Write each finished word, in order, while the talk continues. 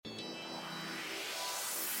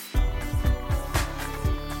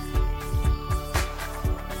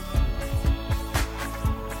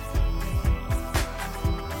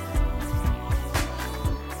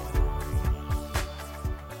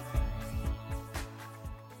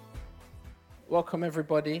Welcome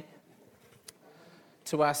everybody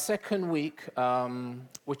to our second week,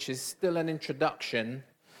 which is still an introduction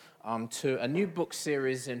to a new book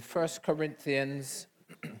series in 1 Corinthians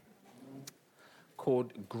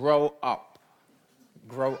called Grow Up.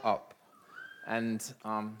 Grow Up. And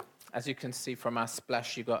as you can see from our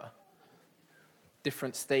splash, you got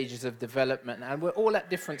different stages of development. And we're all at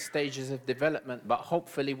different stages of development, but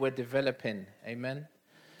hopefully we're developing. Amen.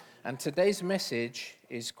 And today's message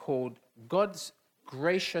is called God's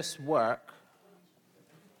gracious work.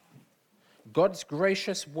 God's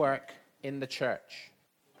gracious work in the church.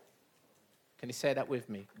 Can you say that with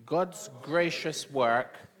me? God's gracious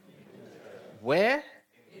work. Where?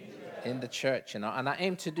 In the church, And I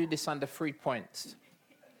aim to do this under 3 points.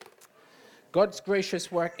 God's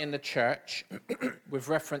gracious work in the church with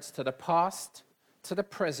reference to the past, to the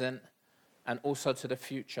present, and also to the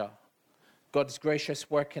future. God's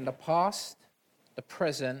gracious work in the past, the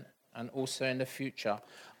present, and also in the future.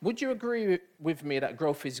 Would you agree with me that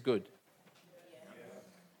growth is good?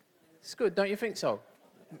 It's good, don't you think so?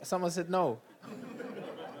 Someone said no.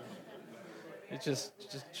 You're just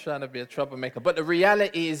trying to be a troublemaker. But the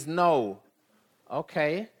reality is no.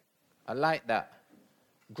 Okay, I like that.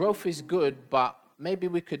 Growth is good, but maybe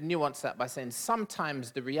we could nuance that by saying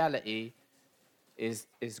sometimes the reality is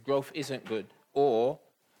growth isn't good, or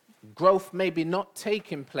growth maybe not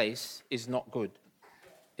taking place is not good,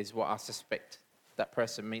 is what I suspect that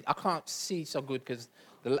person means. I can't see so good because,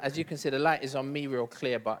 as you can see, the light is on me real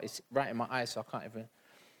clear, but it's right in my eyes, so I can't even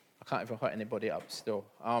hurt anybody up still.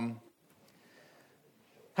 How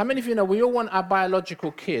many of you know we all want our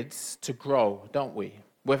biological kids to grow, don't we?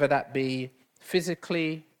 Whether that be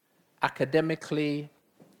physically, academically,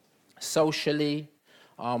 socially,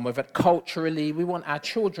 whether culturally, we want our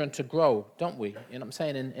children to grow, don't we? You know what I'm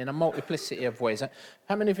saying? In a multiplicity of ways.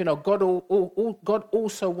 How many of you know God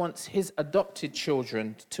also wants his adopted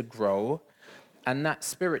children to grow, and that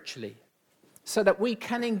spiritually, so that we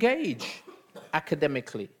can engage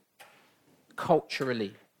academically,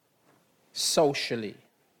 culturally, socially.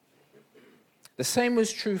 The same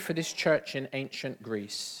was true for this church in ancient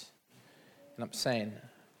Greece. And I'm saying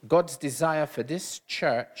God's desire for this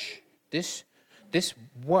church, this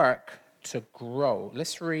work to grow.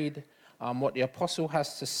 Let's read what the apostle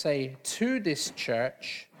has to say to this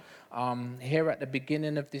church here at the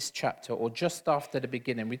beginning of this chapter, or just after the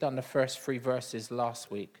beginning. We've done the first 3 verses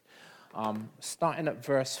last week. Starting at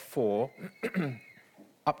verse 4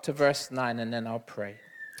 up to verse 9, and then I'll pray.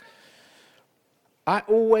 I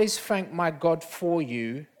always thank my God for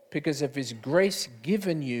you because of his grace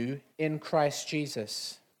given you in Christ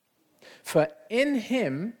Jesus. For in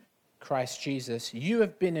him, Christ Jesus, you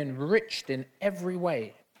have been enriched in every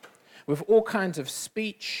way, with all kinds of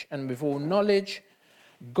speech and with all knowledge,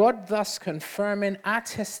 God thus confirming our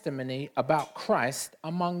testimony about Christ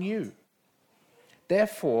among you.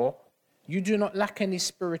 Therefore, you do not lack any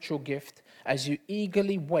spiritual gift as you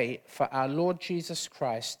eagerly wait for our Lord Jesus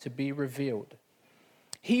Christ to be revealed.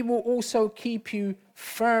 He will also keep you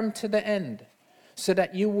firm to the end, so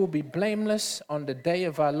that you will be blameless on the day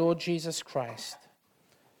of our Lord Jesus Christ.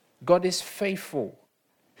 God is faithful,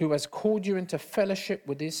 who has called you into fellowship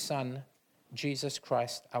with his Son, Jesus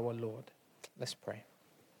Christ our Lord. Let's pray.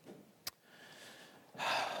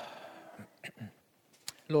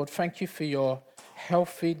 Lord, thank you for your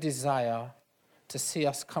healthy desire to see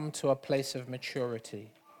us come to a place of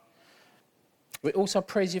maturity. We also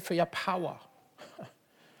praise you for your power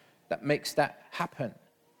that makes that happen.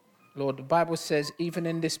 Lord, the Bible says, even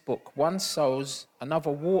in this book, one sows,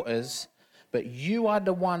 another waters, but you are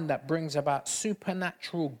the one that brings about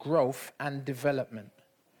supernatural growth and development.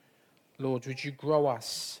 Lord, would you grow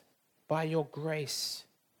us by your grace,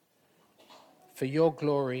 for your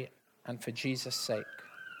glory and for Jesus' sake.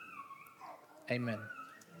 Amen.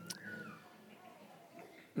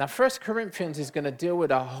 Now, 1 Corinthians is going to deal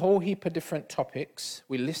with a whole heap of different topics.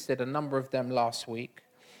 We listed a number of them last week.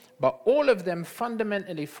 But all of them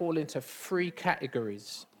fundamentally fall into 3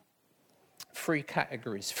 categories. 3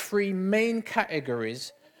 categories. 3 main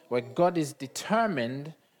categories where God is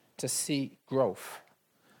determined to see growth.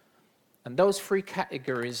 And those 3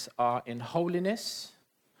 categories are in holiness,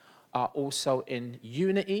 are also in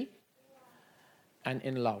unity, and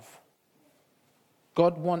in love.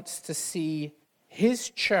 God wants to see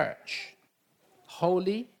his church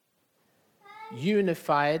holy,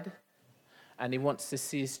 unified, and he wants to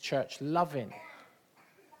see his church loving.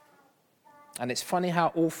 And it's funny how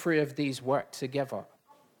all 3 of these work together.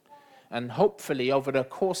 And hopefully over the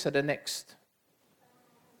course of the next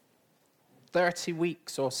 30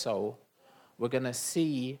 weeks or so, we're going to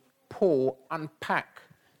see Paul unpack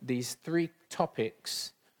these 3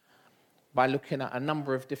 topics by looking at a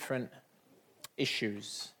number of different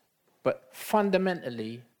issues. But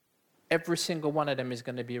fundamentally, every single one of them is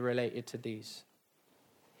going to be related to these.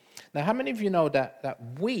 Now, how many of you know that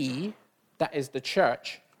we, that is the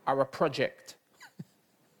church, are a project?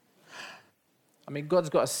 I mean, God's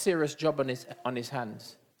got a serious job on his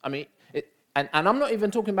hands. I mean, and I'm not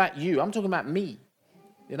even talking about you. I'm talking about me.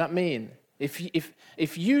 You know what I mean? If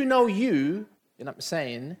you know you know what I'm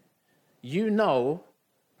saying, you know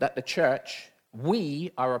that the church,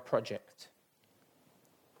 we are a project.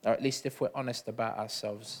 Or at least if we're honest about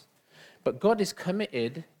ourselves. But God is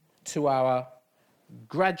committed to our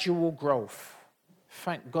gradual growth.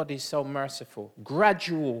 Thank God he's so merciful.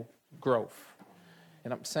 Gradual growth. You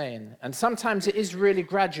know what I'm saying? And sometimes it is really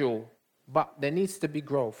gradual, but there needs to be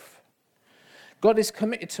growth. God is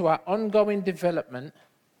committed to our ongoing development,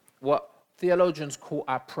 what theologians call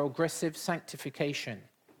our progressive sanctification.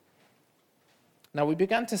 Now, we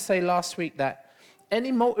began to say last week that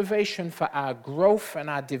any motivation for our growth and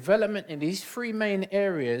our development in these three main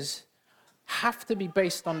areas have to be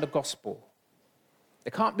based on the gospel.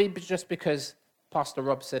 It can't be just because Pastor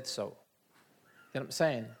Rob said so. You know what I'm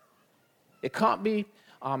saying? It can't be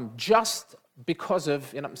just because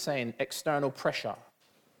of, you know what I'm saying, external pressure.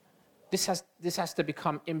 This has to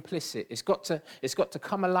become implicit. It's got to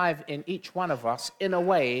come alive in each one of us in a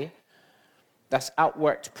way that's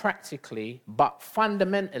outworked practically, but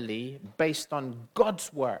fundamentally based on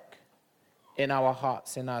God's work in our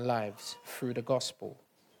hearts, in our lives, through the gospel.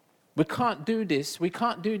 We can't do this. We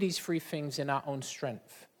can't do these three things in our own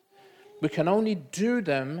strength. We can only do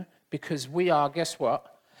them because we are, guess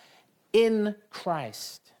what? In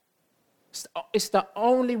Christ. It's the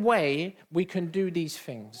only way we can do these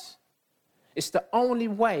things. It's the only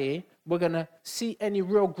way we're going to see any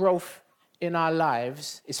real growth in our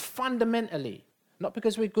lives is fundamentally, not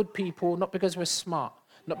because we're good people, not because we're smart,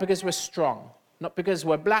 not because we're strong, not because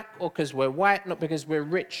we're black or because we're white, not because we're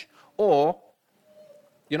rich, or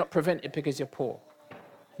you're not prevented because you're poor.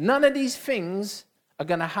 None of these things are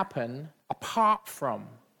going to happen apart from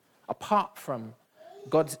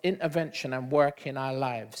God's intervention and work in our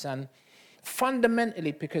lives. And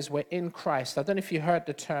fundamentally because we're in Christ. I don't know if you heard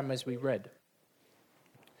the term as we read.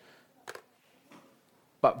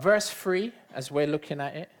 But verse 3, as we're looking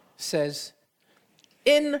at it, says,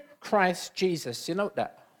 in Christ Jesus. You know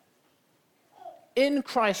that? In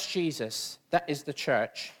Christ Jesus, that is the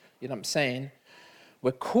church. You know what I'm saying?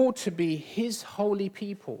 We're called to be his holy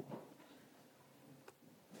people.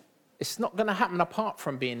 It's not going to happen apart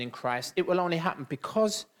from being in Christ. It will only happen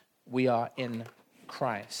because we are in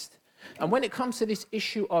Christ. And when it comes to this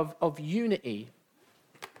issue of unity,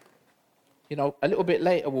 you know, a little bit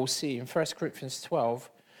later we'll see in 1 Corinthians 12,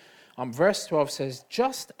 verse 12 says,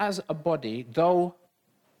 just as a body, though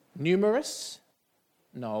numerous,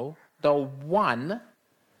 though one,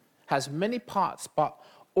 has many parts, but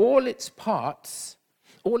all its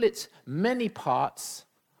many parts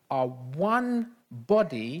are one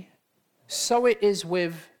body, so it is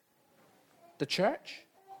with the church.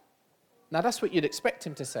 Now that's what you'd expect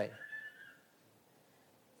him to say.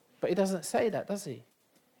 But he doesn't say that, does he?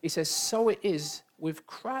 He says, so it is with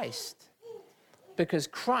Christ. Because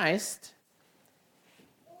Christ,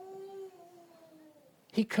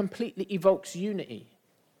 he completely evokes unity.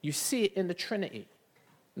 You see it in the Trinity.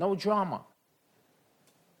 No drama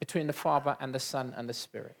between the Father and the Son and the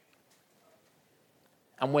Spirit.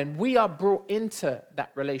 And when we are brought into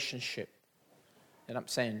that relationship, and I'm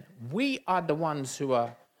saying, we are the ones who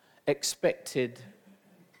are expected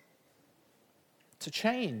to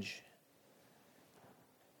change.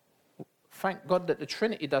 Thank God that the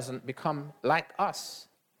Trinity doesn't become like us.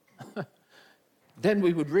 Then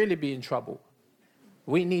we would really be in trouble.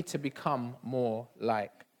 We need to become more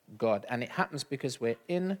like God. And it happens because we're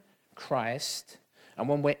in Christ. And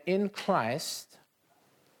when we're in Christ,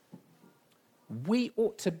 we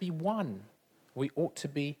ought to be one. We ought to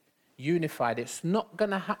be unified. It's not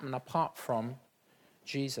going to happen apart from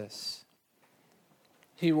Jesus.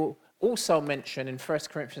 He will also mention in 1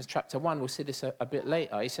 Corinthians chapter 1, we'll see this a bit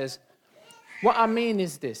later, he says, what I mean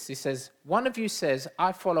is this. He says, one of you says,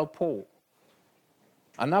 I follow Paul.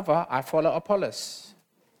 Another, I follow Apollos.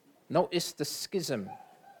 Notice the schism.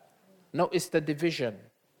 Notice the division.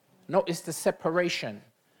 Notice the separation.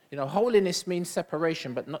 You know, holiness means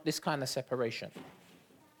separation, but not this kind of separation.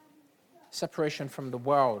 Separation from the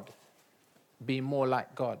world. Be more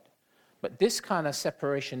like God. But this kind of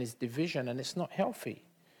separation is division, and it's not healthy.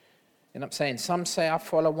 You know what I'm saying? Some say, I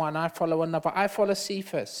follow one, I follow another. I follow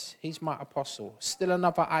Cephas. He's my apostle. Still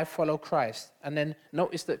another, I follow Christ. And then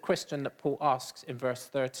notice the question that Paul asks in verse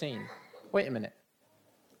 13. Wait a minute.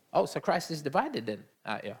 Oh, so Christ is divided then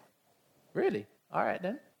out here. Really? All right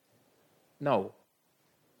then. No.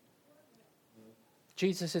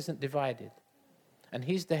 Jesus isn't divided. And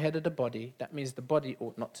he's the head of the body. That means the body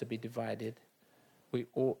ought not to be divided. We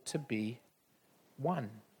ought to be one,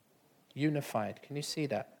 unified. Can you see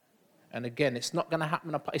that? And again, it's not going to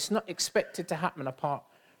happen apart. It's not expected to happen apart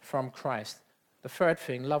from Christ. The third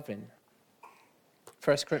thing, loving.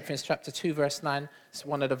 1 Corinthians chapter 2, verse 9. It's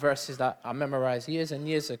one of the verses that I memorized years and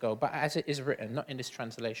years ago. But as it is written, not in this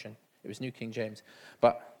translation. It was New King James.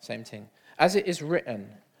 But same thing. As it is written,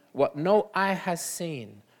 what no eye has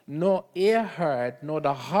seen, nor ear heard, nor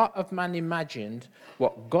the heart of man imagined,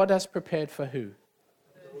 what God has prepared for who?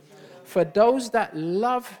 For those that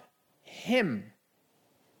love him.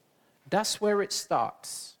 That's where it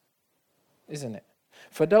starts, isn't it?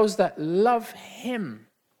 For those that love him.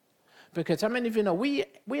 Because how many of you know, we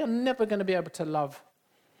are never going to be able to love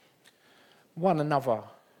one another.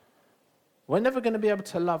 We're never going to be able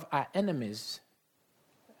to love our enemies.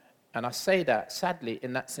 And I say that, sadly,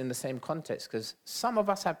 that's in the same context, because some of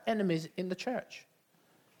us have enemies in the church,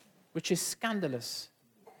 which is scandalous.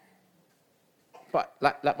 But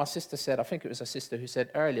like my sister said, I think it was a sister who said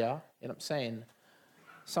earlier, you know what I'm saying,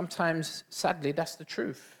 sometimes, sadly, that's the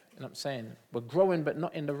truth. You know what I'm saying? We're growing, but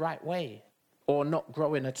not in the right way, or not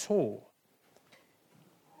growing at all.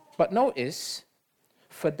 But notice,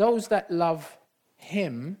 for those that love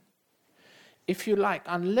him, if you like,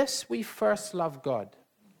 unless we first love God,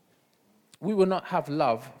 we will not have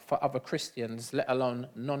love for other Christians, let alone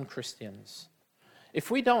non-Christians. If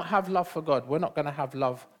we don't have love for God, we're not going to have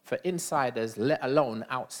love for insiders, let alone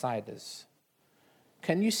outsiders.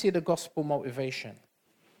 Can you see the gospel motivation?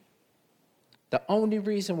 The only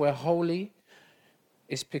reason we're holy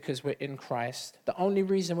is because we're in Christ. The only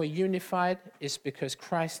reason we're unified is because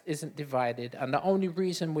Christ isn't divided. And the only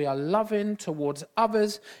reason we are loving towards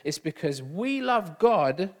others is because we love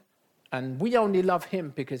God, and we only love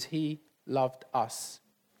him because he loved us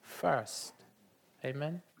first.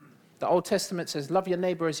 Amen? The Old Testament says, love your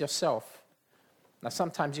neighbor as yourself. Now,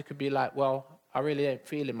 sometimes you could be like, well, I really ain't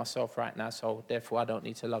feeling myself right now, so therefore I don't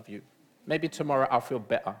need to love you. Maybe tomorrow I'll feel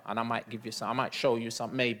better, and I might give you some, I might show you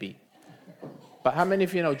some, maybe. But how many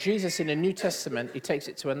of you know Jesus in the New Testament, he takes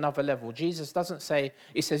it to another level. Jesus doesn't say,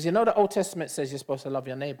 he says, you know the Old Testament says you're supposed to love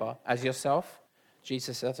your neighbor as yourself?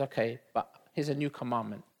 Jesus says, okay, but here's a new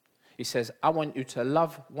commandment. He says, I want you to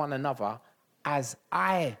love one another as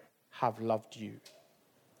I have loved you.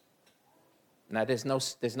 Now, there's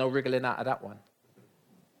no wriggling out of that one.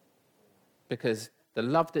 Because the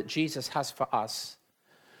love that Jesus has for us,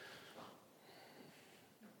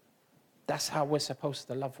 that's how we're supposed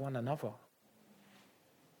to love one another.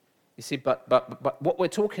 You see, but what we're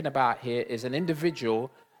talking about here is an individual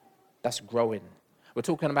that's growing. We're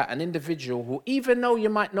talking about an individual who, even though you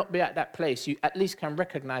might not be at that place, you at least can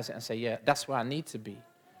recognize it and say, yeah, that's where I need to be.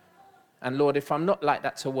 And Lord, if I'm not like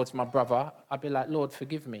that towards my brother, I'll be like, Lord,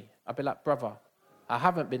 forgive me. I'll be like, brother, I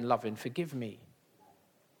haven't been loving, forgive me.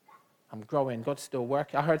 I'm growing, God's still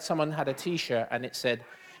working. I heard someone had a t-shirt and it said,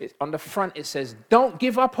 on the front it says, don't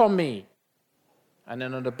give up on me. And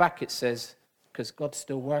then on the back it says, because God's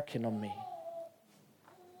still working on me.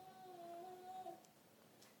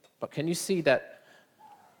 But can you see that?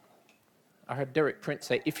 I heard Derek Prince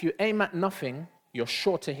say, if you aim at nothing, you're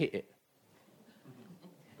sure to hit it.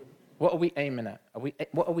 What are we aiming at?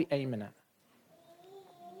 What are we aiming at?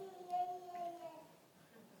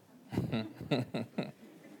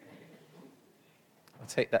 I'll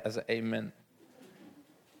take that as an amen.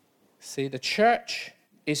 See, the church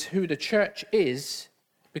is who the church is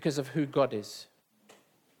because of who God is.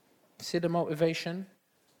 See the motivation?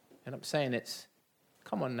 And I'm saying it's,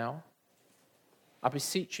 come on now. I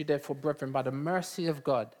beseech you, therefore, brethren, by the mercy of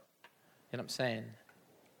God. You know what I'm saying?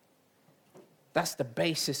 That's the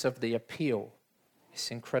basis of the appeal.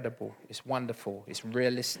 It's incredible. It's wonderful. It's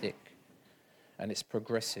realistic. And it's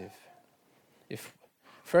progressive. If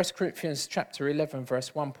 1 Corinthians chapter 11,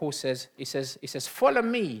 verse 1, Paul says, he says, follow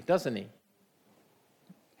me, doesn't he?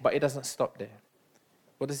 But he doesn't stop there.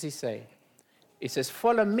 What does he say? He says,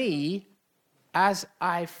 follow me as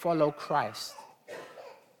I follow Christ.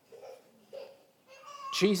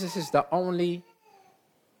 Jesus is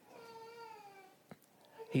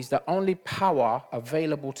he's the only power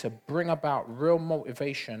available to bring about real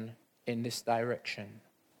motivation in this direction.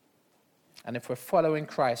 And if we're following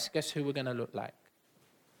Christ, guess who we're going to look like?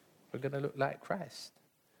 We're going to look like Christ.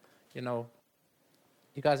 You know,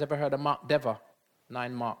 you guys ever heard of Mark Dever?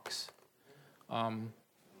 9 Marks.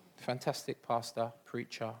 Fantastic pastor,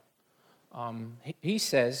 preacher. He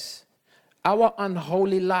says, our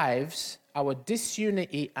unholy lives, our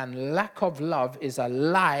disunity and lack of love is a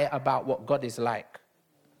lie about what God is like.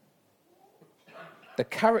 The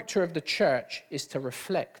character of the church is to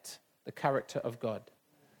reflect the character of God.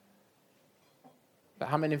 But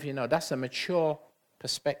how many of you know that's a mature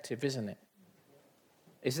perspective, isn't it?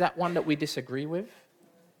 Is that one that we disagree with?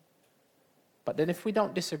 But then if we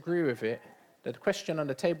don't disagree with it, the question on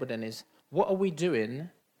the table then is, what are we doing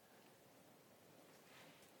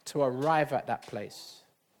to arrive at that place?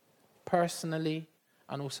 Personally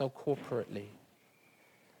and also corporately.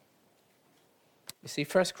 You see,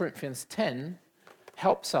 1 Corinthians 10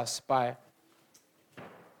 helps us by,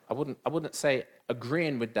 I wouldn't say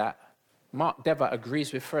agreeing with that. Mark Dever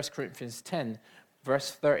agrees with 1 Corinthians 10,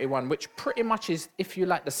 verse 31, which pretty much is, if you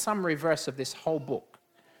like, the summary verse of this whole book.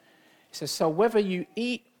 He says, so whether you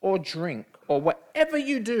eat or drink or whatever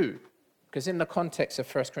you do, because in the context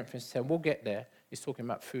of 1 Corinthians 10, we'll get there, he's talking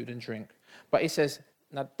about food and drink. But he says,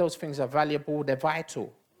 now those things are valuable, they're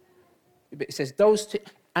vital. But he says, those two,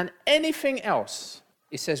 and anything else,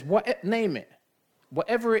 he says, name it,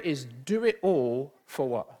 whatever it is, do it all for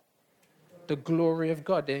what? The glory of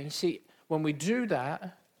God. And you see, when we do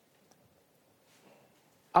that,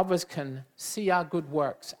 others can see our good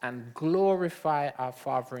works and glorify our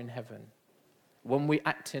Father in heaven. When we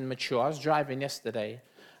act in mature, I was driving yesterday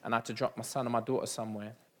and I had to drop my son and my daughter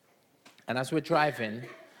somewhere. And as we're driving,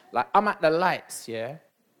 like I'm at the lights, yeah,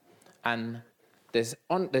 and there's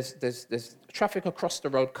traffic across the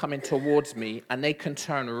road coming towards me and they can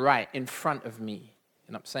turn right in front of me.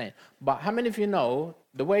 You know what I'm saying? But how many of you know,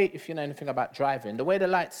 the way, if you know anything about driving, the way the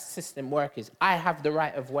light system works is I have the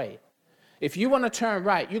right of way. If you want to turn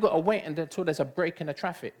right, you got to wait until there's a break in the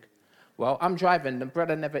traffic. Well, I'm driving, the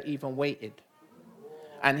brother never even waited.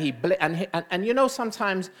 And you know,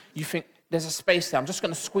 sometimes you think there's a space there, I'm just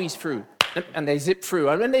going to squeeze through. And they zip through.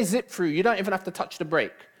 And when they zip through, you don't even have to touch the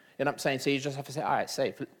brake. You know what I'm saying? So you just have to say, all right,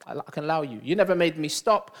 safe. I can allow you. You never made me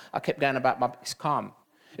stop. I kept going about it's calm.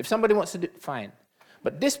 If somebody wants to do it, fine.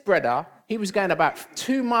 But this brother, he was going about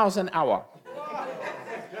 2 miles an hour.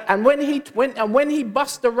 And when he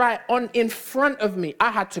bust the right on in front of me,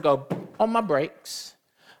 I had to go on my brakes.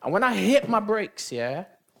 And when I hit my brakes, yeah,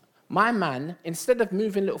 my man, instead of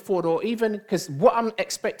moving a little forward or even, because what I'm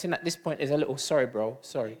expecting at this point is a little, sorry, bro,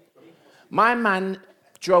 sorry. My man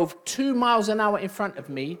drove 2 miles an hour in front of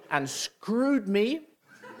me and screwed me,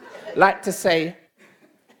 like to say,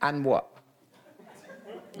 and what?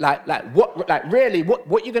 Like what? Like really?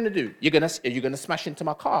 What you gonna do? Are you gonna smash into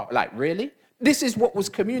my car? Like really? This is what was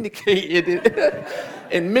communicated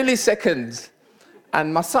in milliseconds,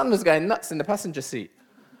 and my son was going nuts in the passenger seat,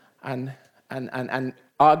 and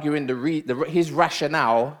arguing his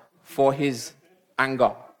rationale for his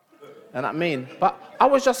anger. You know what I mean? But I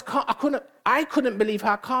was just I couldn't believe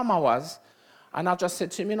how calm I was, and I just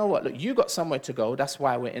said to him, you know what? Look, you got somewhere to go. That's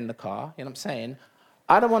why we're in the car. You know what I'm saying?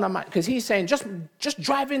 I don't want to, because he's saying, just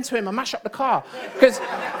drive into him and mash up the car.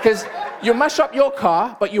 Because you mash up your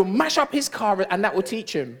car, but you'll mash up his car, and that will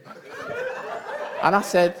teach him. And I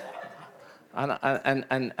said,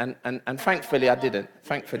 and thankfully I didn't.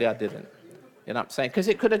 Thankfully I didn't. You know what I'm saying? Because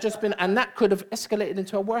it could have just been, and that could have escalated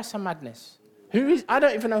into a worse madness. I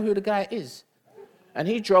don't even know who the guy is. And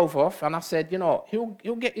he drove off, and I said, you know,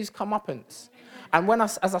 he'll get his comeuppance. And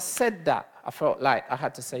as I said that, I felt like I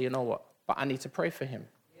had to say, you know what? But I need to pray for him.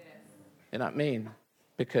 Yes. You know what I mean?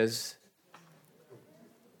 Because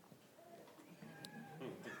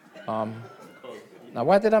now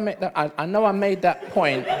why did I make that? I know I made that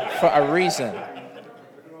point for a reason.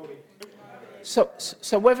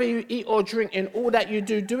 So whether you eat or drink, in all that you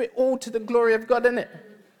do it all to the glory of God, innit?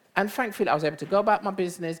 And thankfully I was able to go about my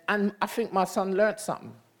business, and I think my son learned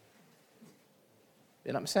something.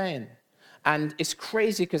 You know what I'm saying? And it's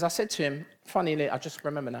crazy because I said to him, funnily, I just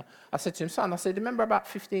remember now, I said to him, son, I said, remember about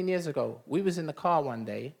 15 years ago, we was in the car one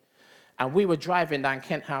day, and we were driving down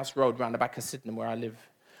Kent House Road, round the back of Sydenham where I live,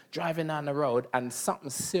 driving down the road, and something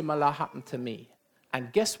similar happened to me.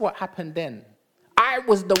 And guess what happened then? I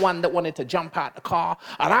was the one that wanted to jump out the car,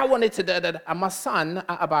 and I wanted to, and my son,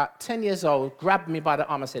 at about 10 years old, grabbed me by the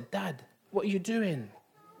arm and said, Dad, what are you doing?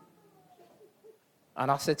 And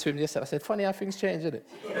I said to him yesterday, I said, funny how things change, isn't it?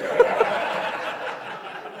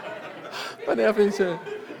 Funny how things change.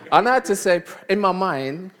 And I had to say, in my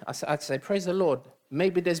mind, I'd say, praise the Lord,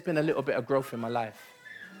 maybe there's been a little bit of growth in my life.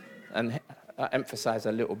 And I emphasize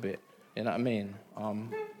a little bit, you know what I mean?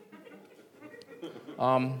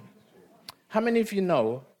 How many of you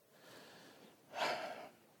know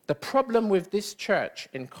the problem with this church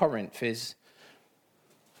in Corinth is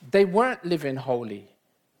they weren't living holy. You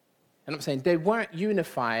know what I'm saying? They weren't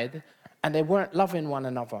unified, and they weren't loving one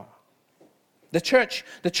another. The church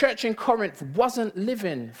in Corinth wasn't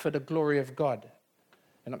living for the glory of God. You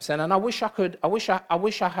know what I'm saying? And I wish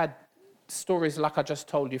I had stories like I just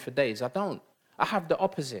told you for days. I don't. I have the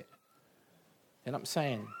opposite. You know what I'm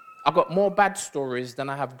saying? I've got more bad stories than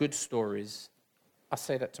I have good stories. I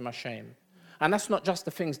say that to my shame. And that's not just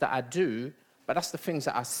the things that I do, but that's the things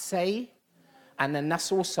that I say. And then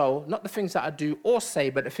that's also not the things that I do or say,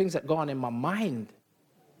 but the things that go on in my mind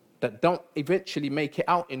that don't eventually make it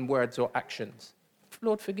out in words or actions.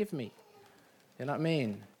 Lord, forgive me. You know what I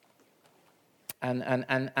mean?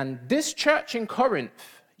 And this church in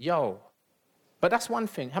Corinth, but that's one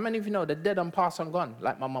thing. How many of you know the dead and past and gone,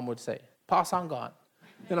 like my mum would say? Past and gone.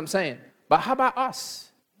 You know what I'm saying? But how about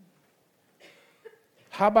us?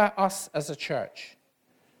 How about us as a church?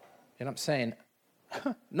 You know what I'm saying?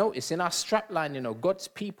 Notice in our strapline, God's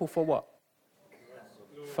people for what?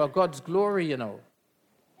 For God's glory,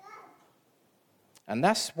 And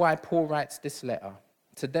that's why Paul writes this letter.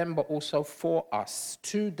 To them, but also for us.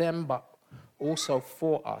 To them, but also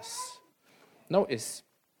for us. Notice,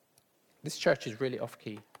 this church is really off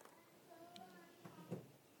key.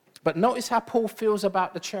 But notice how Paul feels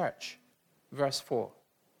about the church. Verse 4.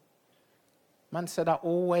 Man said, I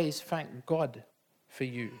always thank God for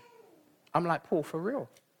you. I'm like, Paul, for real?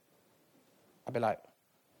 I'll be like,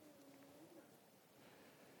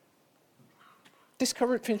 this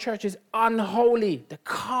Corinthian church is unholy, they're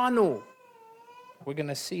carnal. We're going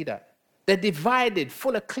to see that. They're divided,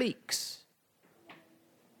 full of cliques.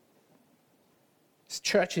 This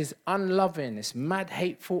church is unloving, it's mad,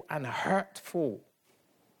 hateful, and hurtful.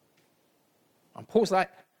 And Paul's like,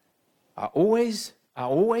 I always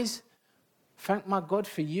thank my God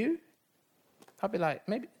for you. I'll be like,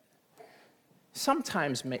 maybe.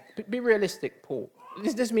 Sometimes, be realistic, Paul.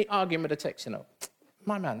 This is me arguing with the text,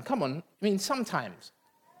 My man, come on. I mean, sometimes.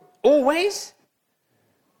 Always?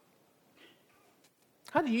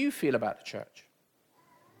 How do you feel about the church?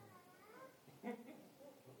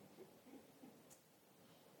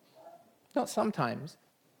 Not sometimes.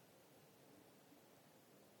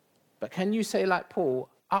 But can you say like Paul,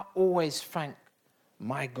 I always thank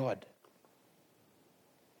my God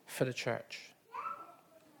for the church?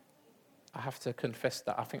 I have to confess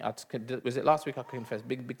that. I think was it last week I confessed?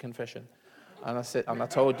 Big confession. And I said, and I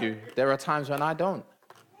told you, there are times when I don't.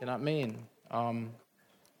 You know what I mean?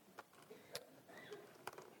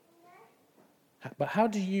 But how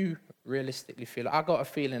do you realistically feel? I got a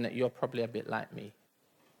feeling that you're probably a bit like me.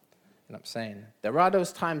 You know what I'm saying? There are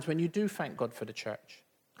those times when you do thank God for the church.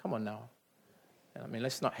 Come on now. You know what I mean?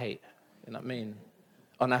 Let's not hate. You know what I mean?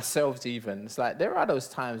 On ourselves even. It's like there are those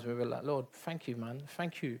times where we're like, Lord, thank you, man.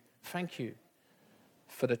 Thank you. Thank you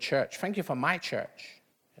for the church. Thank you for my church.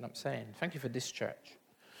 You know what I'm saying? Thank you for this church.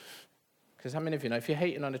 Because how many of you know, if you're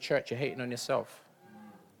hating on the church, you're hating on yourself.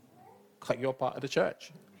 Like you're part of the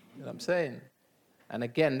church. You know what I'm saying? And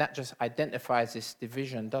again, that just identifies this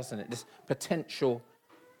division, doesn't it? This potential,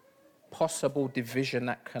 possible division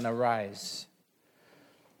that can arise.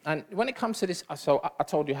 And when it comes to this, so I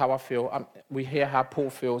told you how I feel. We hear how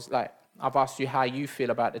Paul feels. Like, I've asked you how you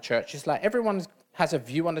feel about the church. It's like everyone has a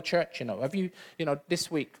view on the church, Have you,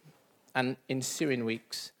 this week and ensuing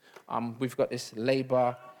weeks, we've got this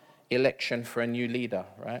Labour election for a new leader,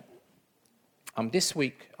 right? This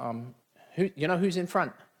week, who's in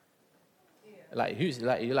front? Like who's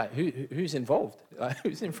involved? Like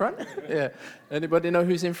who's in front? Yeah. Anybody know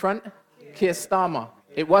who's in front? Keir Starmer.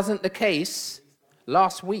 It wasn't the case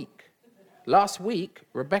last week. Last week,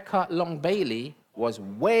 Rebecca Long-Bailey was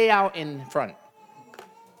way out in front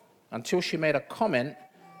until she made a comment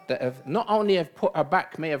that not only have put her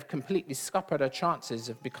back, may have completely scuppered her chances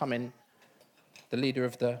of becoming the leader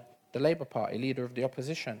of the Labour Party, leader of the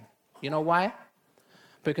opposition. You know why?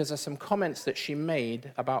 Because of some comments that she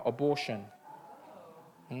made about abortion.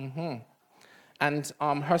 And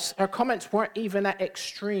her comments weren't even that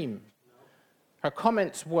extreme. Her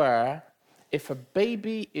comments were, if a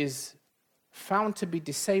baby is found to be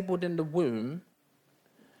disabled in the womb,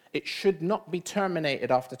 it should not be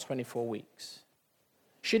terminated after 24 weeks.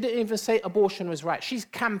 She didn't even say abortion was right. She's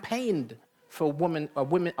campaigned for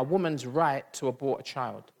a woman's right to abort a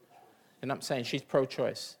child. You know what I'm saying? She's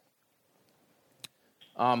pro-choice.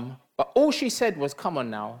 But all she said was, come on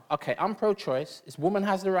now. Okay, I'm pro-choice. This woman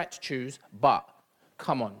has the right to choose, but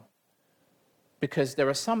come on. Because there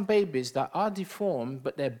are some babies that are deformed,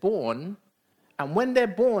 but they're born, and when they're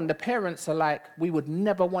born, the parents are like, we would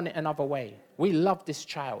never want it another way. We love this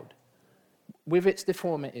child with its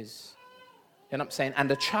deformities. You know what I'm saying? And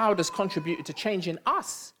the child has contributed to changing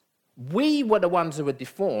us. We were the ones who were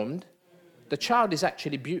deformed. The child is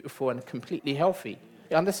actually beautiful and completely healthy.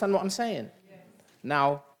 You understand what I'm saying? Yes.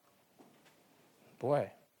 Now, boy,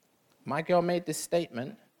 my girl made this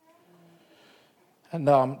statement, And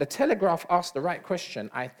the Telegraph asked the right question,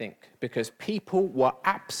 I think, because people were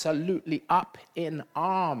absolutely up in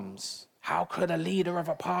arms. How could a leader of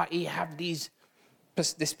a party have this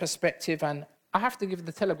perspective? And I have to give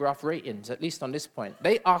the Telegraph ratings, at least on this point.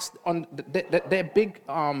 They asked, their big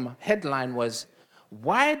headline was,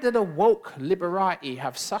 why did a woke liberati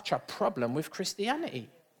have such a problem with Christianity?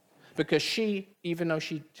 Because she, even though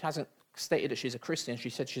she hasn't stated that she's a Christian, she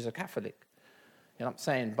said she's a Catholic. You know what I'm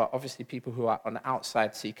saying? But obviously people who are on the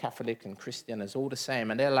outside see Catholic and Christian as all the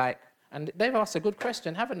same. And they're like, and they've asked a good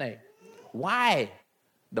question, haven't they? Why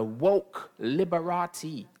the woke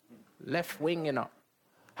liberati, left wing,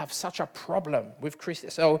 have such a problem with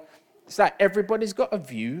Christians? So it's like everybody's got a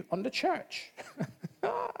view on the church.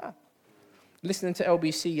 Listening to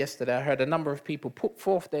LBC yesterday, I heard a number of people put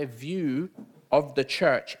forth their view of the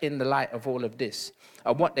church in the light of all of this.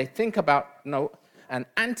 And what they think about, an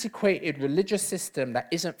antiquated religious system that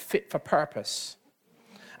isn't fit for purpose.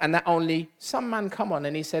 And that some man come on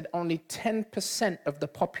and he said only 10% of the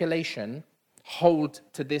population hold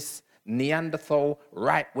to this Neanderthal,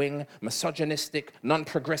 right-wing, misogynistic,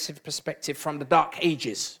 non-progressive perspective from the Dark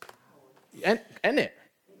Ages. Ain't it?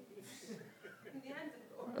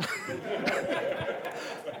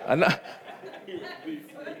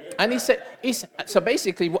 And he said, so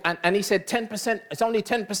basically, and he said 10%, it's only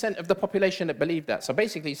 10% of the population that believe that. So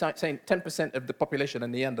basically, he's saying 10% of the population are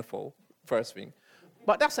Neanderthal, first thing.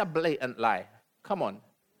 But that's a blatant lie. Come on.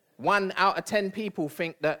 1 out of 10 people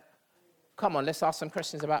think that, come on, let's ask some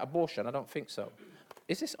questions about abortion. I don't think so.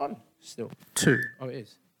 Is this on still? 2. Oh, it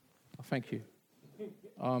is. Oh, thank you.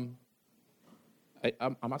 Am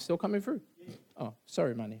I still coming through? Oh,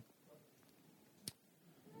 sorry, Manny.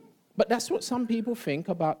 But that's what some people think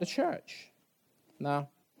about the church. Now,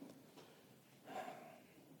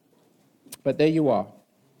 but there you are.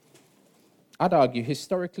 I'd argue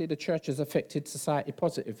historically the church has affected society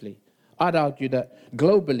positively. I'd argue that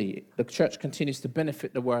globally the church continues to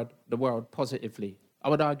benefit the world positively. I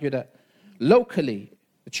would argue that locally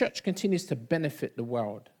the church continues to benefit the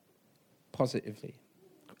world positively.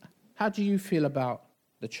 How do you feel about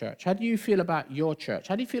the church? How do you feel about your church?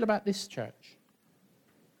 How do you feel about this church?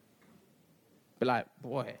 Be like,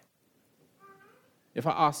 boy, if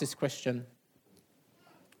I asked this question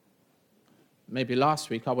maybe last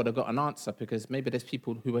week, I would have got an answer, because maybe there's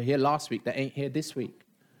people who were here last week that ain't here this week.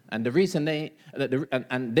 And the reason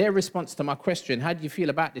and their response to my question, how do you feel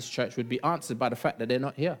about this church, would be answered by the fact that they're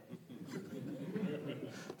not here.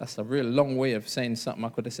 That's a real long way of saying something I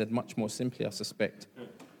could have said much more simply, I suspect.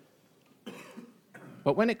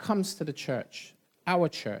 But when it comes to the church, our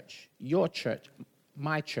church, your church,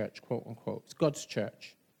 my church, quote unquote, it's God's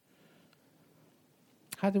church.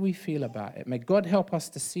 How do we feel about it? May God help us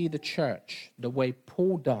to see the church the way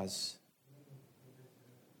Paul does.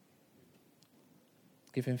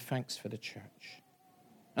 Giving thanks for the church.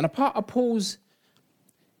 And a part of Paul's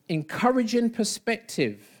encouraging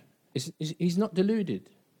perspective is he's not deluded.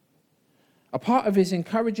 A part of his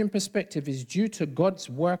encouraging perspective is due to God's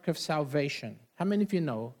work of salvation. How many of you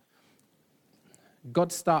know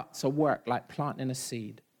God starts a work like planting a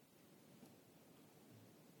seed?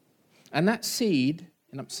 And that seed,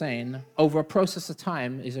 and I'm saying, over a process of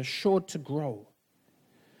time, is assured to grow.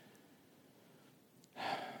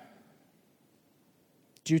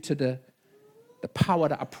 Due to the power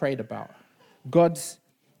that I prayed about. God's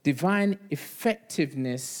divine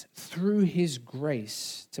effectiveness through his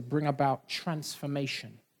grace to bring about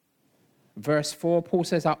transformation. Verse 4, Paul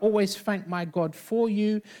says, I always thank my God for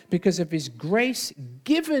you because of his grace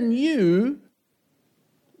given you.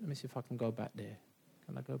 Let me see if I can go back there.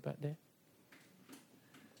 Can I go back there?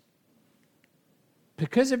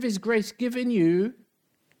 Because of his grace given you,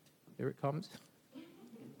 here it comes.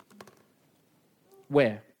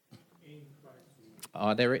 Where?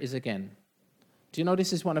 There it is again. Do you know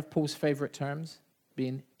this is one of Paul's favorite terms?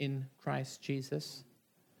 Being in Christ Jesus.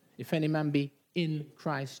 If any man be in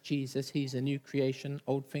Christ Jesus, he's a new creation.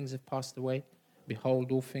 Old things have passed away.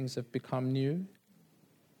 Behold, all things have become new.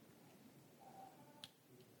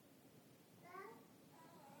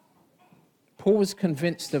 Paul was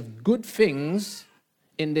convinced of good things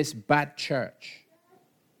in this bad church.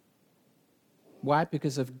 Why?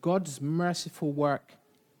 Because of God's merciful work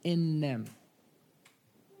in them.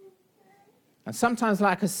 And sometimes,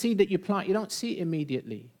 like a seed that you plant, you don't see it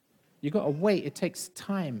immediately. You've got to wait. It takes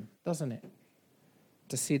time, doesn't it,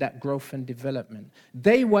 to see that growth and development.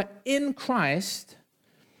 They were in Christ.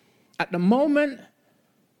 At the moment,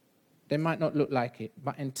 they might not look like it,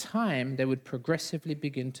 but in time, they would progressively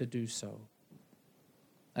begin to do so.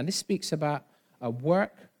 And this speaks about a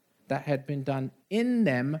work that had been done in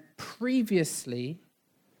them previously,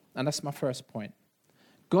 and that's my first point.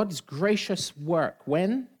 God's gracious work.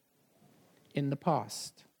 When? In the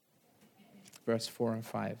past. Verse 4 and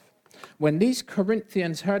 5. When these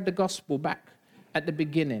Corinthians heard the gospel back at the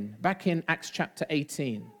beginning, back in Acts chapter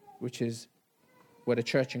 18, which is where the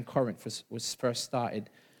church in Corinth was first started,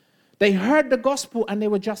 they heard the gospel and they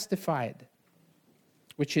were justified,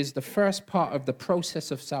 which is the first part of the process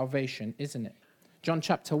of salvation, isn't it? John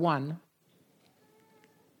chapter 1,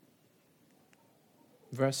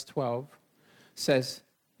 verse 12 says,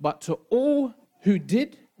 but to all who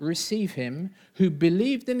did receive him, who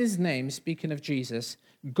believed in his name, speaking of Jesus,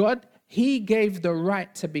 God, he gave the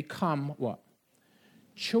right to become what?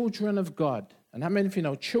 Children of God. And how many of you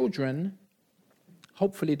know children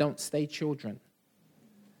hopefully don't stay children?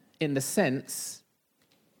 In the sense,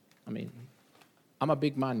 I mean, I'm a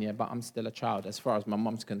big man, yeah, but I'm still a child as far as my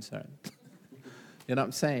mom's concerned. You know what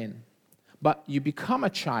I'm saying? But you become a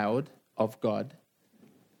child of God.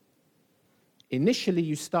 Initially,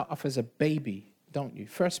 you start off as a baby, don't you?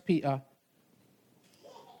 1 Peter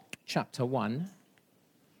chapter 1.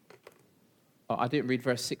 Oh, I didn't read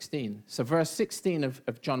verse 16. So verse 16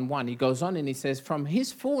 of John 1, he goes on and he says, from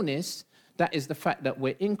his fullness, that is the fact that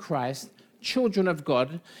we're in Christ, children of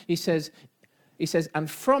God. He says, and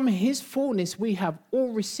from his fullness we have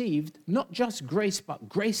all received not just grace, but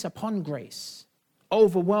grace upon grace.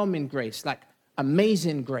 Overwhelming grace, like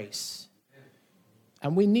amazing grace.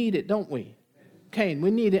 And we need it, don't we? Cain,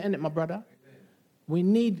 we need it, innit, my brother? We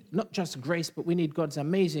need not just grace, but we need God's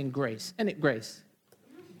amazing grace. Innit, grace?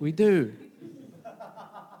 We do.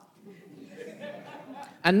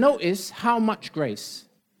 And notice how much grace.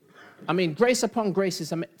 I mean, grace upon grace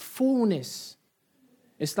is fullness.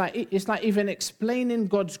 It's like even explaining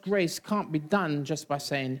God's grace can't be done just by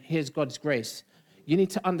saying, here's God's grace. You need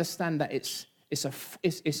to understand that it's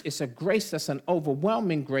a grace that's an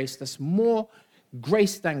overwhelming grace, that's more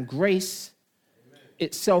grace than grace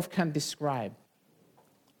itself can describe.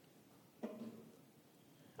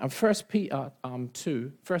 And 1 Peter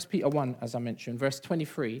 1, as I mentioned, verse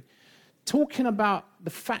 23, talking about the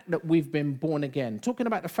fact that we've been born again, talking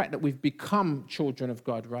about the fact that we've become children of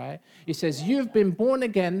God, right? He says, you've been born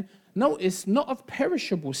again, notice, not of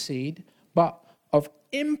perishable seed, but of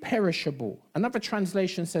imperishable. Another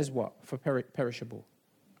translation says what for perishable?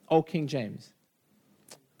 Old King James.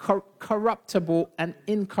 Corruptible and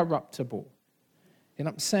incorruptible. You know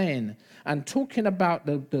what I'm saying? And talking about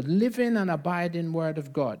the living and abiding word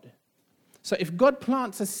of God. So if God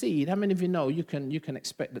plants a seed, how many of you know you can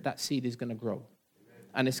expect that seed is going to grow?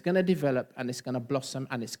 And it's going to develop, and it's going to blossom,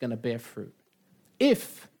 and it's going to bear fruit.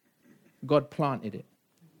 If God planted it.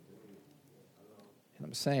 You know what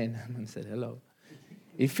I'm saying? Man said hello.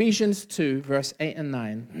 Ephesians 2, verse 8 and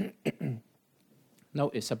 9.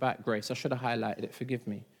 Notice about grace. I should have highlighted it. Forgive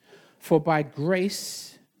me. For by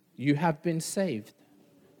grace you have been saved.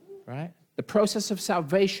 Right? The process of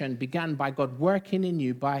salvation began by God working in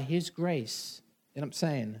you by his grace. You know what I'm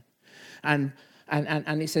saying?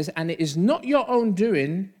 And it says, and it is not your own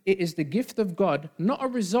doing, it is the gift of God, not a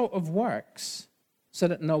result of works, so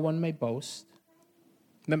that no one may boast.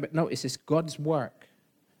 Remember, notice it's God's work.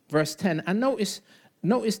 Verse 10, and notice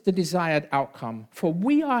the desired outcome. For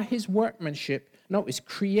we are his workmanship, notice,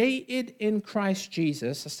 created in Christ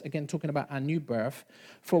Jesus. That's again talking about our new birth.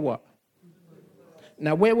 For what?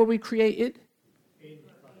 Now, where were we created?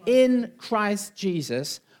 In Christ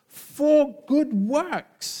Jesus, for good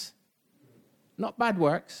works. Not bad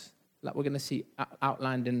works, like we're going to see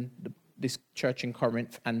outlined in this church in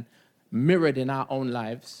Corinth and mirrored in our own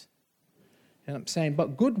lives. You know what I'm saying?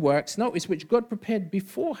 But good works, notice, which God prepared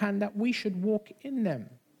beforehand that we should walk in them.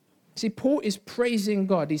 See, Paul is praising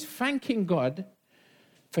God. He's thanking God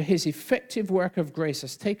for his effective work of grace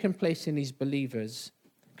that's taken place in these believers,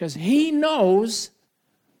 because he knows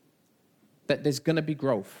that there's going to be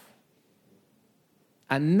growth.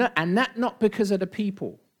 And that not because of the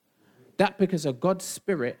people. That because of God's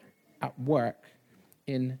Spirit at work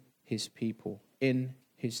in his people, in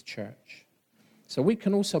his church. So we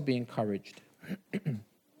can also be encouraged.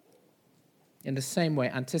 In the same way,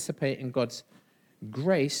 anticipating God's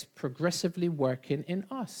grace progressively working in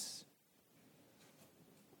us.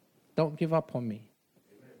 Don't give up on me.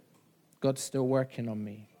 God's still working on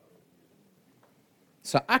me.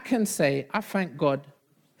 So I can say, I thank God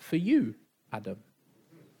for you, Adam.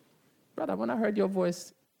 Brother, when I heard your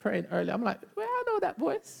voice praying earlier, I'm like, well, I know that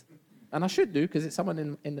voice. And I should do, because it's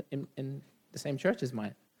someone in the same church as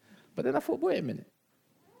mine. But then I thought, wait a minute.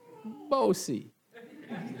 Bosie.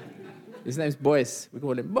 His name's Boyce. We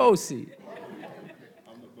call him Bosie.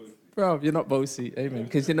 Bro, you're not Bosie. Amen.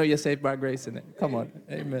 Because you know you're saved by grace, innit? Come on.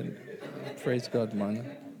 Amen. Praise God,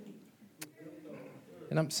 man.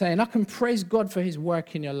 You know what I'm saying? I can praise God for his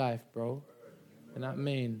work in your life, bro. You know what I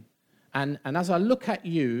mean? And as I look at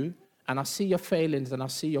you and I see your failings and I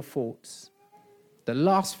see your faults, the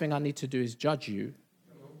last thing I need to do is judge you.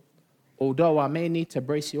 Although I may need to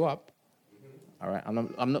brace you up. All right,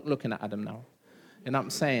 I'm not looking at Adam now. You know what I'm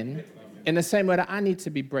saying? In the same way that I need to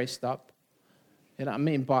be braced up. You know what I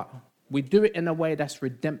mean? But we do it in a way that's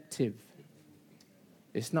redemptive.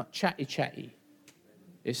 It's not chatty.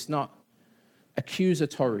 It's not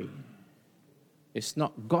accusatory. It's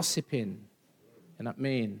not gossiping. You know what I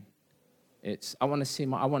mean? It's I want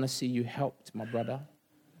to see you helped, my brother.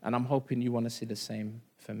 And I'm hoping you want to see the same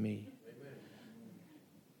for me. Amen.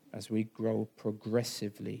 As we grow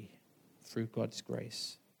progressively through God's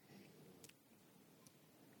grace.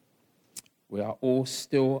 We are all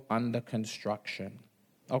still under construction.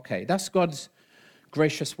 Okay, that's God's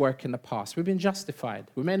gracious work in the past. We've been justified.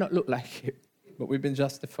 We may not look like it, but we've been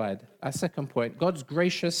justified. Our second point, God's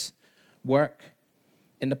gracious work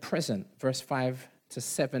in the present, verse 5 to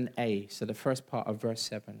 7a, so the first part of verse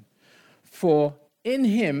 7. For in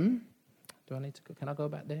him, can I go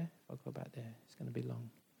back there? I'll go back there. It's going to be long.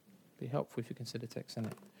 Be helpful if you consider text in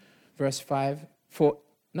it. Verse 5,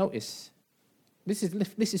 notice, this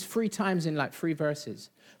is 3 times in like 3 verses.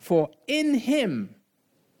 For in him,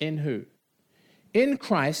 in who? In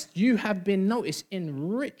Christ, you have been, notice,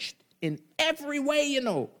 enriched in every way,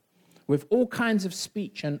 with all kinds of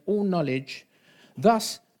speech and all knowledge.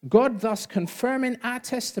 God thus confirming our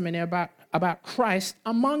testimony about Christ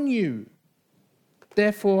among you.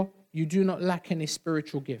 Therefore, you do not lack any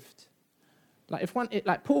spiritual gift.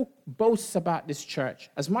 Like Paul boasts about this church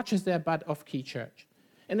as much as they're a bad off-key church.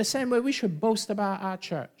 In the same way, we should boast about our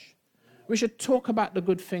church. We should talk about the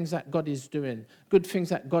good things that God is doing, good things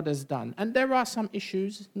that God has done. And there are some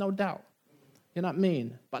issues, no doubt. You know what I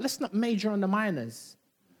mean? But let's not major on the minors.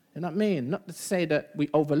 You know what I mean? Not to say that we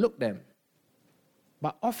overlook them.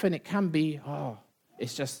 But often it can be,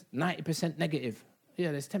 it's just 90% negative.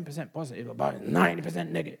 Yeah, there's 10% positive, about 90%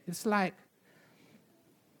 negative. It's like,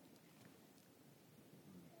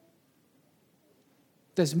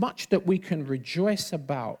 there's much that we can rejoice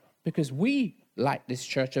about because we, like this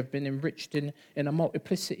church, have been enriched in a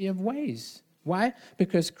multiplicity of ways. Why?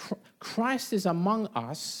 Because Christ is among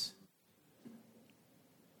us,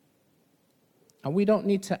 and we don't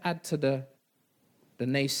need to add to the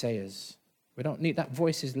naysayers. We don't need, that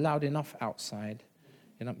voice is loud enough outside.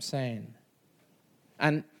 You know what I'm saying?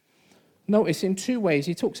 And notice in 2 ways,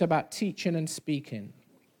 he talks about teaching and speaking,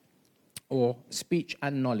 or speech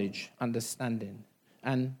and knowledge, understanding.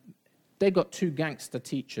 And they got 2 gangster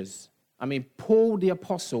teachers. I mean, Paul the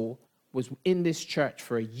Apostle was in this church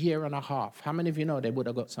for a year and a half. How many of you know they would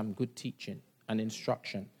have got some good teaching and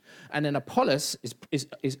instruction? And then Apollos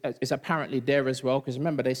is apparently there as well, because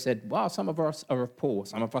remember they said, well, some of us are of Paul,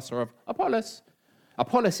 some of us are of Apollos.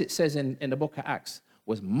 Apollos, it says in the book of Acts,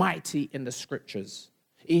 was mighty in the scriptures.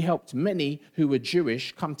 He helped many who were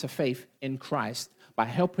Jewish come to faith in Christ by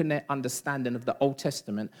helping their understanding of the Old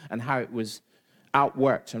Testament and how it was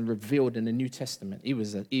outworked and revealed in the New Testament. He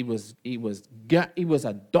was a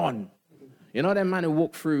don. You know that man who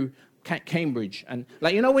walked through Cambridge and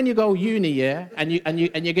when you go uni, yeah, and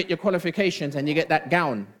you get your qualifications and you get that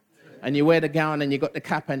gown and you wear the gown and you got the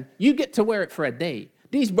cap and you get to wear it for a day.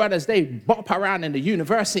 These brothers, they bop around in the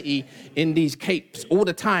university in these capes all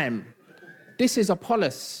the time. This is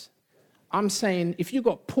Apollos. I'm saying if you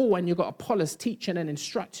got Paul and you got Apollos teaching and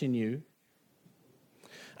instructing you,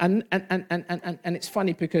 and it's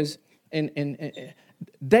funny because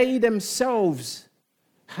they themselves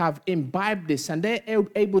have imbibed this and they're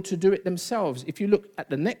able to do it themselves. If you look at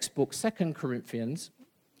the next book, 2 Corinthians,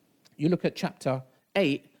 you look at chapter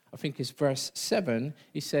 8, I think it's verse 7,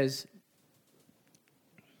 he says,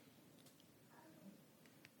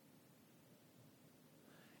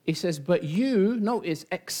 but you, notice,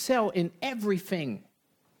 excel in everything.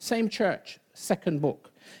 Same church, 2nd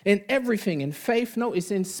book. In everything, in faith,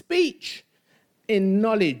 notice, in speech, in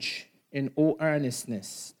knowledge, in all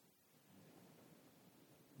earnestness.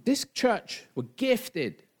 This church were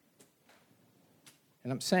gifted.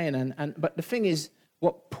 And I'm saying, but the thing is,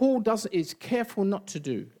 what Paul does is careful not to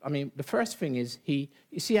do. I mean, the first thing is you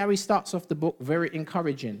see how he starts off the book very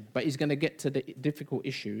encouraging, but he's going to get to the difficult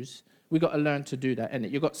issues. We got to learn to do that,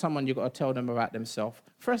 innit? You got someone, you got to tell them about themselves.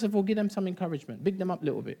 First of all, give them some encouragement. Big them up a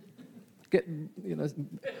little bit.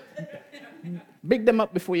 Big them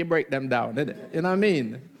up before you break them down, innit? You know what I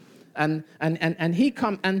mean? And he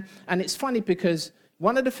come and it's funny because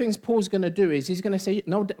one of the things Paul's going to do is he's going to say,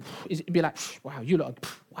 no, he'd be like, wow, you lot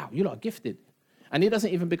are gifted. And he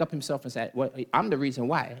doesn't even big up himself and say, well, I'm the reason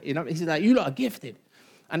why. You know, he's like, you lot are gifted.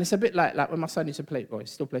 And it's a bit like when my son used to play, he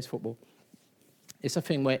still plays football. It's a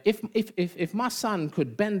thing where if my son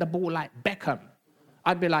could bend the ball like Beckham,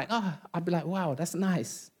 I'd be like, wow, that's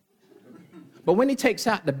nice. But when he takes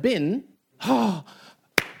out the bin,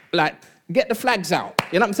 get the flags out.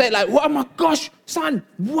 You know what I'm saying? Like, oh my gosh, son,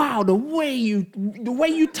 wow, the way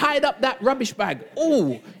you tied up that rubbish bag. Oh,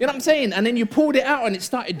 you know what I'm saying? And then you pulled it out and it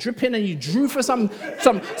started dripping and you drew for some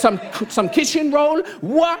kitchen roll.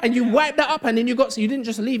 What? And you wiped that up and then you didn't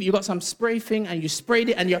just leave it. You got some spray thing and you sprayed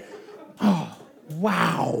it and you're, oh,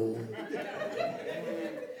 wow.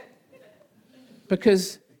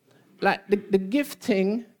 Because like the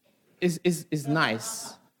gifting is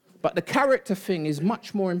nice, but the character thing is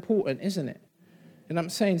much more important, isn't it? You know what I'm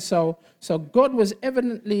saying? So God was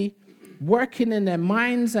evidently working in their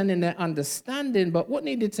minds and in their understanding, but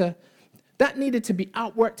that needed to be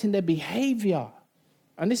outworked in their behavior.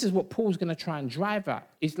 And this is what Paul's going to try and drive at.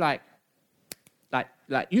 It's like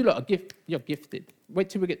you lot are you're gifted. Wait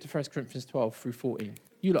till we get to 1 Corinthians 12 through 14.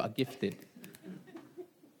 You lot are gifted.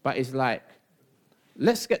 But it's like,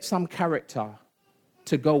 let's get some character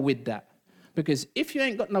to go with that. Because if you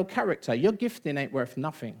ain't got no character, your gifting ain't worth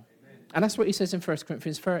nothing. And that's what he says in 1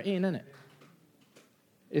 Corinthians 13, isn't it?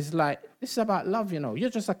 It's like, this is about love, you know. You're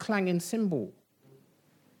just a clanging cymbal.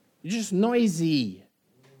 You're just noisy.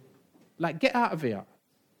 Like, get out of here.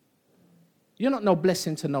 You're not no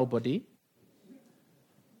blessing to nobody.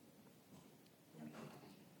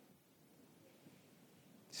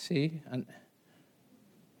 See? And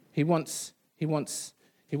he wants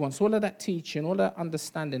all of that teaching, all that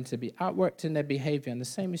understanding to be outworked in their behavior. And the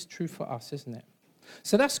same is true for us, isn't it?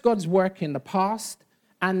 So that's God's work in the past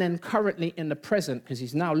and then currently in the present, because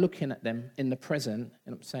he's now looking at them in the present.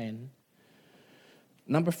 You know what I'm saying?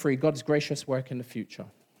 Number 3, God's gracious work in the future.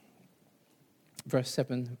 Verse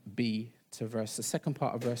 7b to the second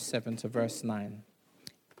part of verse 7 to verse 9.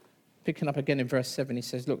 Picking up again in verse 7, he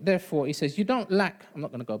says, look, therefore, he says, you don't lack. I'm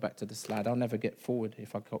not going to go back to the slide. I'll never get forward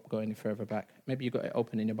if I go any further back. Maybe you've got it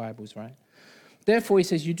open in your Bibles, right? Therefore, he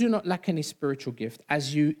says, you do not lack any spiritual gift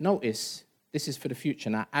as you, notice, this is for the future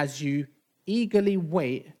now, as you eagerly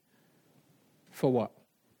wait for what?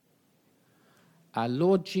 Our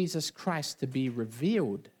Lord Jesus Christ to be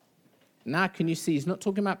revealed. Now can you see, he's not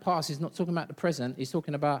talking about past, he's not talking about the present, he's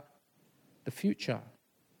talking about the future.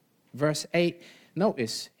 Verse 8,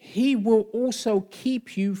 notice, he will also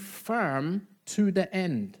keep you firm to the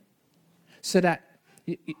end. So that,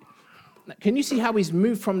 can you see how he's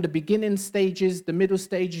moved from the beginning stages, the middle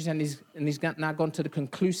stages, and he's now gone to the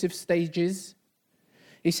conclusive stages?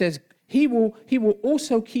 He says, he will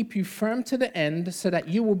also keep you firm to the end so that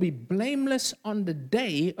you will be blameless on the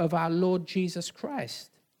day of our Lord Jesus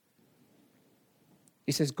Christ.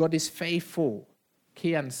 He says, God is faithful.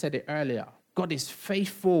 Kian said it earlier. God is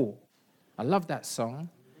faithful. I love that song.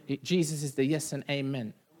 Jesus is the yes and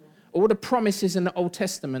amen. All the promises in the Old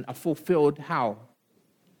Testament are fulfilled how?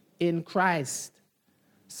 In Christ.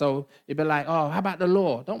 So you'd be like, oh, how about the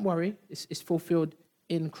law? Don't worry. It's fulfilled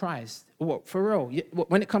in Christ. What, for real?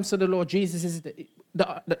 When it comes to the law, Jesus is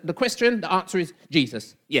the question, the answer is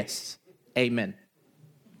Jesus. Yes. Amen.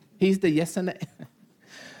 He's the yes and the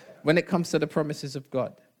when it comes to the promises of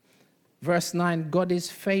God. Verse 9, God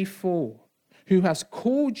is faithful, who has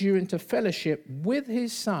called you into fellowship with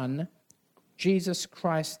his Son, Jesus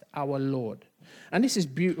Christ our Lord. And this is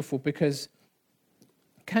beautiful because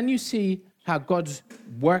can you see how God's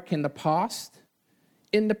work in the past,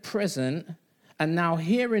 in the present, and now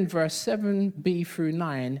here in verse 7b through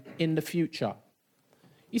 9 in the future?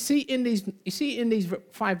 You see in these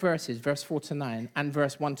 5 verses, verse 4 to 9 and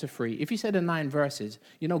verse 1 to 3, if you say the 9 verses,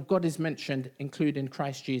 you know God is mentioned, including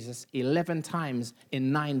Christ Jesus, 11 times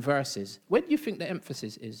in 9 verses. Where do you think the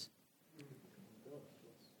emphasis is?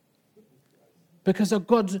 Because of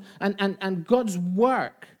God's and God's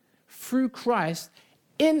work through Christ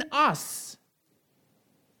in us.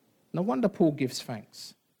 No wonder Paul gives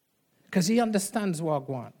thanks, because he understands what I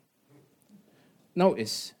want.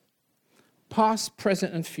 Notice, past,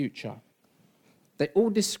 present, and future, they all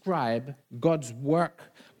describe God's work,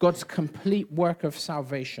 God's complete work of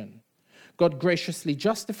salvation. God graciously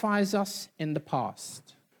justifies us in the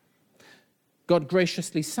past. God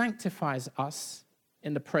graciously sanctifies us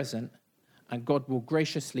in the present, and God will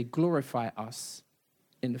graciously glorify us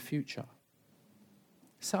in the future.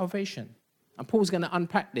 Salvation. And Paul's going to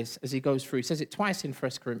unpack this as he goes through. He says it twice in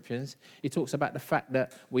 1 Corinthians. He talks about the fact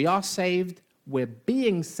that we are saved, we're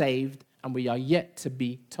being saved, and we are yet to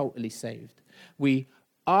be totally saved. We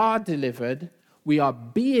are delivered, we are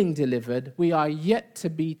being delivered, we are yet to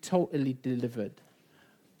be totally delivered.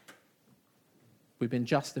 We've been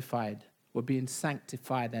justified, we're being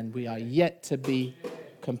sanctified, and we are yet to be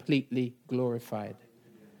completely glorified.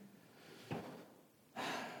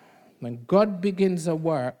 When God begins a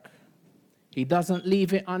work, he doesn't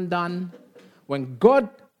leave it undone. When God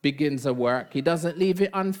begins a work, he doesn't leave it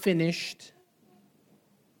unfinished.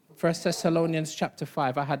 1 Thessalonians chapter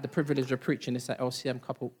 5, I had the privilege of preaching this at LCM a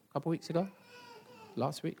couple weeks ago.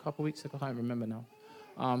 Last week, couple weeks ago, I can't remember now.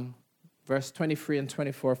 Verse 23 and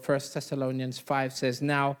 24 of 1 Thessalonians 5 says,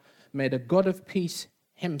 now may the God of peace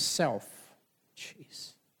himself,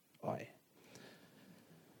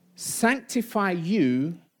 sanctify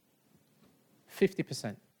you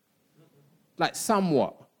 50%. Like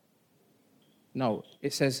somewhat. No,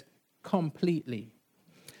 it says completely.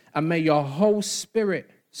 And may your whole spirit,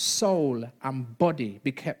 soul, and body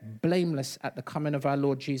be kept blameless at the coming of our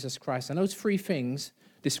Lord Jesus Christ. And those three things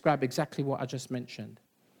describe exactly what I just mentioned.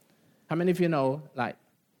 How many of you know, like,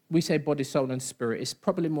 we say body, soul, and spirit. It's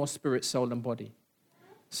probably more spirit, soul, and body.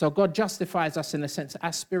 So God justifies us in the sense that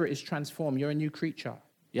our spirit is transformed. You're a new creature.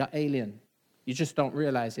 You're alien. You just don't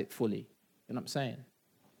realize it fully. You know what I'm saying?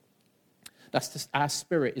 That's just, our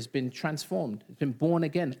spirit has been transformed. It's been born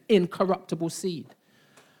again, incorruptible seed.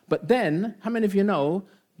 But then, how many of you know,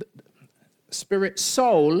 the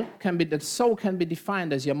soul can be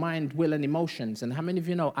defined as your mind, will, and emotions. And how many of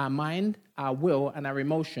you know our mind, our will, and our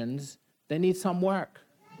emotions, they need some work.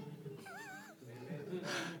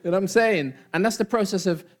 You know what I'm saying? And that's the process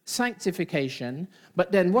of sanctification.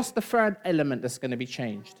 But then what's the third element that's going to be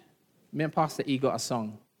changed? Me and Pastor E got a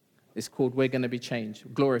song. It's called We're Going to Be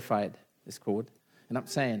Changed. Glorified, it's called. And I'm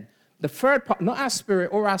saying, the third part, not our spirit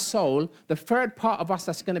or our soul, the third part of us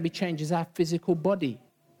that's going to be changed is our physical body.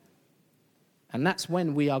 And that's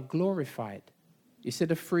when we are glorified. You see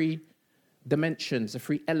the three dimensions, the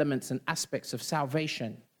three elements and aspects of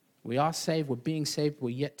salvation. We are saved, we're being saved, we're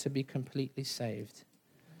yet to be completely saved.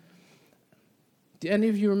 Do any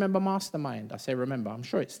of you remember Mastermind? I say remember, I'm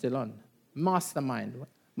sure it's still on. Mastermind.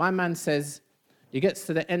 My man says, he gets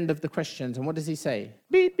to the end of the questions, and what does he say?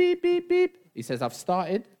 Beep, beep, beep, beep. He says, I've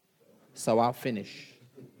started, so I'll finish.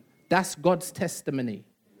 That's God's testimony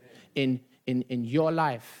in your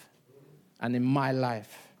life and in my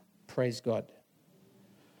life. Praise God.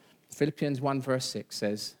 Philippians 1 verse 6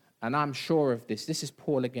 says, and I'm sure of this. This is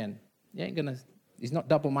Paul again. He's not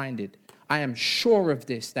double-minded. I am sure of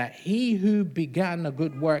this, that he who began a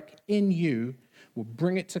good work in you will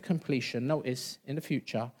bring it to completion. Notice, in the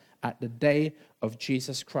future, at the day of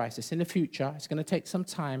Jesus Christ. It's in the future. It's going to take some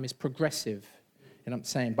time. It's progressive. You know what I'm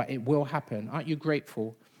saying? But it will happen. Aren't you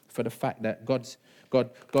grateful for the fact that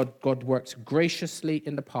God works graciously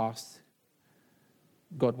in the past,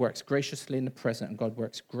 God works graciously in the present, and God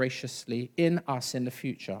works graciously in us in the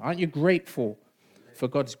future? Aren't you grateful for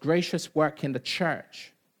God's gracious work in the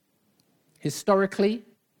church? Historically,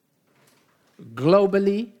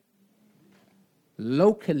 globally,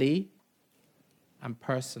 locally, and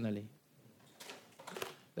personally.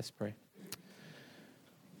 Let's pray.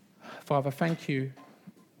 Father, thank you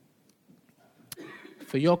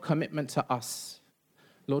for your commitment to us.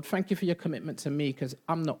 Lord, thank you for your commitment to me, because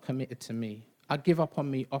I'm not committed to me. I give up on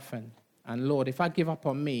me often. And Lord, if I give up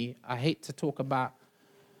on me, I hate to talk about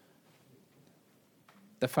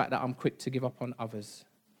the fact that I'm quick to give up on others.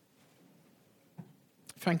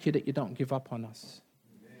 Thank you that you don't give up on us.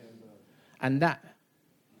 And that,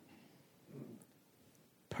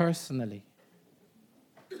 personally,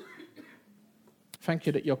 thank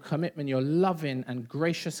you that your commitment, your loving and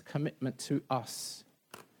gracious commitment to us,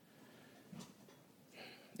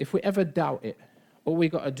 if we ever doubt it, all we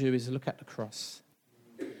got to do is look at the cross.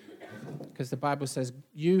 Because the Bible says,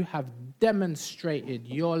 you have demonstrated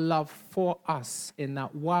your love for us in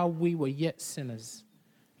that while we were yet sinners,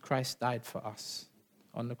 Christ died for us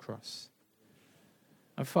on the cross.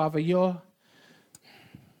 And Father, you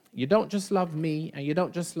don't just love me, and you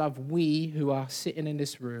don't just love we who are sitting in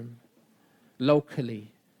this room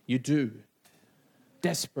locally. You do,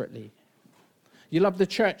 desperately. You love the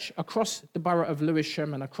church across the borough of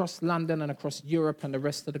Lewisham and across London and across Europe and the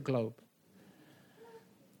rest of the globe.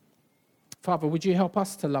 Father, would you help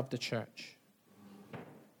us to love the church?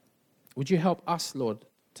 Would you help us, Lord,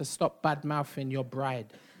 to stop bad-mouthing your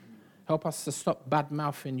bride? Help us to stop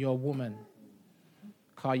bad-mouthing your woman,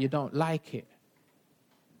 because you don't like it.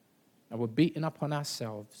 And we're beating up on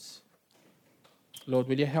ourselves. Lord,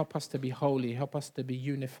 will you help us to be holy? Help us to be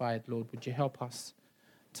unified, Lord. Would you help us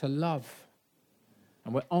to love?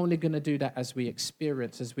 And we're only going to do that as we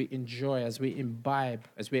experience, as we enjoy, as we imbibe,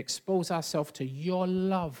 as we expose ourselves to your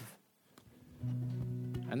love.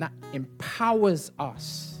 And that empowers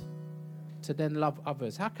us to then love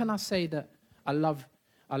others. How can I say that I love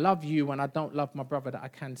you when I don't love my brother that I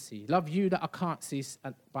can see? Love you that I can't see,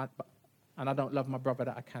 but and I don't love my brother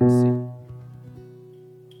that I can see.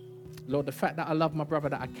 Lord, the fact that I love my brother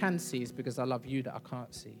that I can see is because I love you that I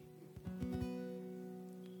can't see.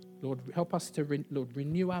 Lord, help us to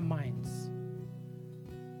renew our minds.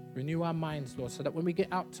 Renew our minds, Lord, so that when we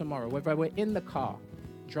get out tomorrow, whether we're in the car,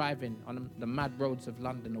 driving on the mad roads of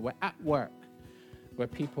London, or we're at work, where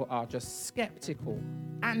people are just skeptical,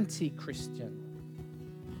 anti-Christian,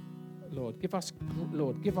 Lord, give us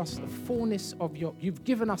the fullness of you've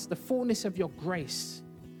given us the fullness of your grace,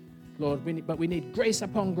 Lord, but we need grace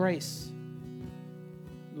upon grace,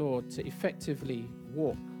 Lord, to effectively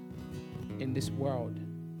walk in this world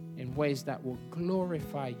in ways that will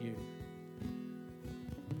glorify you.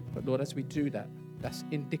 But Lord, as we do that, that's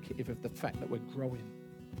indicative of the fact that we're growing.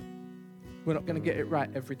 We're not going to get it right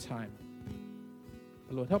every time.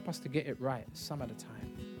 But Lord, help us to get it right some of the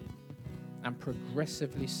time. And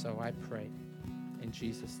progressively so, I pray. In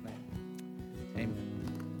Jesus' name. Amen.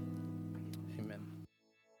 Amen.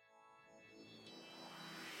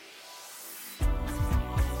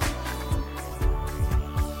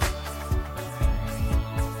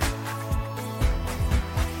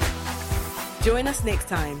 Join us next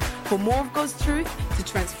time for more of God's truth to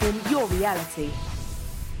transform your reality.